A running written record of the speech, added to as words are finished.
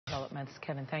comments,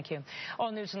 Kevin. Thank you.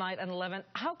 All news tonight at 11.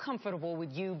 How comfortable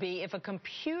would you be if a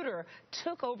computer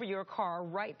took over your car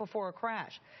right before a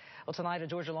crash? Well, tonight, a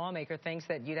Georgia lawmaker thinks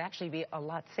that you'd actually be a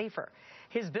lot safer.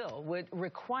 His bill would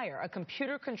require a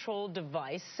computer-controlled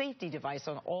device, safety device,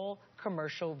 on all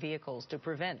commercial vehicles to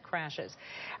prevent crashes.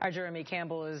 Our Jeremy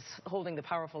Campbell is holding the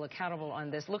powerful accountable on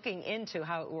this, looking into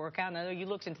how it will work out. And I know you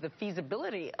looked into the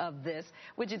feasibility of this.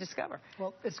 What did you discover?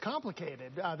 Well, it's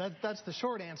complicated. That's the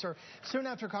short answer. Soon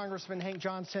after Congressman Hank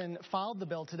Johnson filed the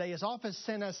bill today, his office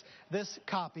sent us this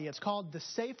copy. It's called the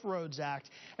Safe Roads Act,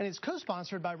 and it's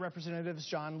co-sponsored by Representatives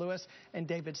John Lewis and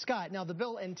David Scott. Now, the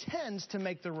bill intends to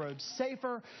make the roads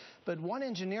safer, but one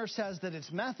engineer says that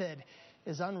its method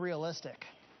is unrealistic.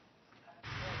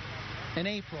 In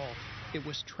April, it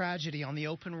was tragedy on the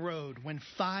open road when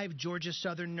 5 Georgia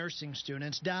Southern nursing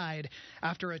students died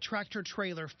after a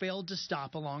tractor-trailer failed to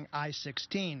stop along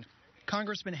I-16.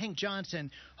 Congressman Hank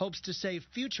Johnson hopes to save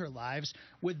future lives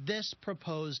with this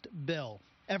proposed bill.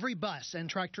 Every bus and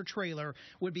tractor-trailer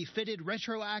would be fitted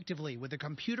retroactively with a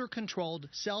computer-controlled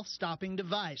self-stopping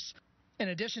device. In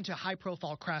addition to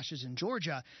high-profile crashes in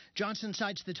Georgia, Johnson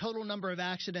cites the total number of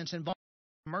accidents involving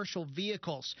commercial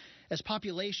vehicles. As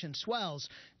population swells,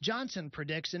 Johnson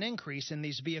predicts an increase in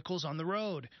these vehicles on the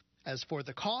road. As for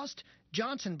the cost,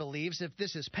 Johnson believes if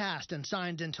this is passed and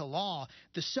signed into law,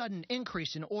 the sudden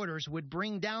increase in orders would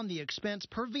bring down the expense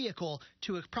per vehicle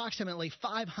to approximately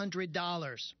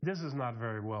 $500. This is not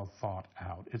very well thought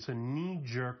out. It's a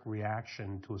knee-jerk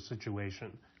reaction to a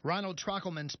situation. Ronald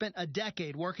Trockelman spent a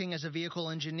decade working as a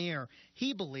vehicle engineer.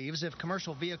 He believes if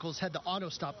commercial vehicles had the auto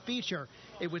stop feature,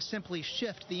 it would simply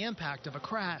shift the impact of a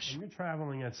crash. When you're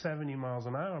traveling at 70 miles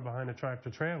an hour behind a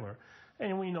tractor-trailer,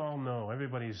 and we all know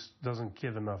everybody doesn't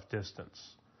give enough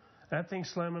distance. That thing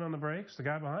slamming on the brakes, the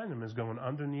guy behind him is going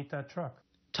underneath that truck.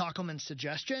 Trockelman's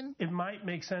suggestion? It might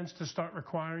make sense to start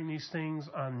requiring these things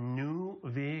on new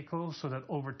vehicles so that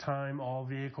over time all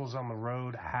vehicles on the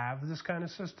road have this kind of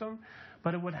system,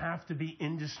 but it would have to be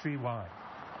industry-wide.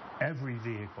 Every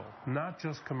vehicle, not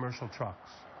just commercial trucks.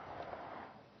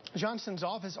 Johnson's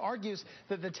office argues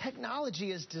that the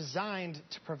technology is designed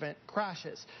to prevent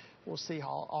crashes. We'll see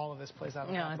how all of this plays out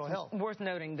on Capitol Hill. It's worth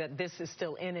noting that this is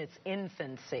still in its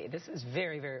infancy. This is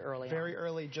very, very early. Very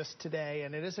early just today,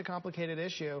 and it is a complicated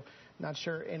issue. Not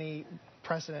sure any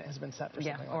precedent has been set for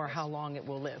something like this. Or how long it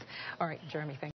will live. All right, Jeremy, thank you.